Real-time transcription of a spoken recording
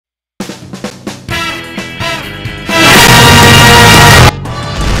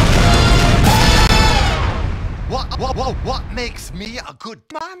makes me a good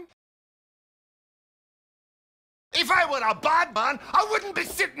man? If I were a bad man, I wouldn't be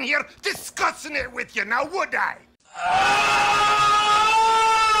sitting here discussing it with you now, would I?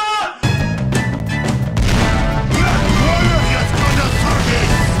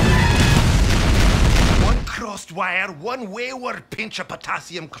 One crossed wire, one wayward pinch of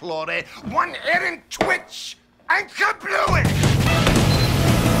potassium chloride, one errant twitch, and kablooey!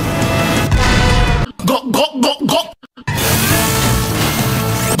 Go, go, go, go!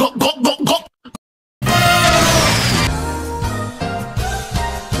 Go, go, go, go!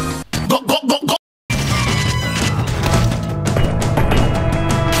 Go, go, go, go!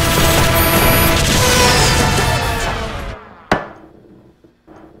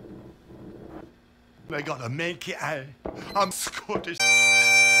 I gotta make it out. I'm Scottish.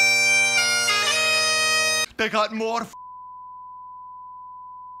 They got more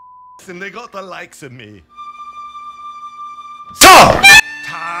than they got the likes of me. So!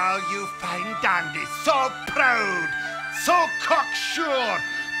 Tall, you fine dandy, so proud, so cocksure,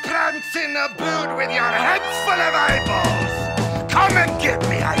 prancing about with your head full of eyeballs. Come and get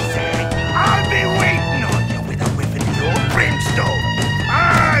me, I say. I'll be waiting on you with a whiff of the old brimstone.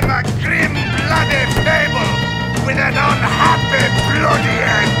 I'm a grim-blooded fable with an unhappy bloody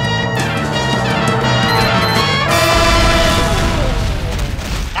end.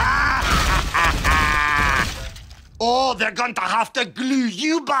 Oh, they're going to have to glue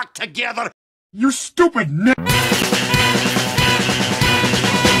you back together. You stupid n***!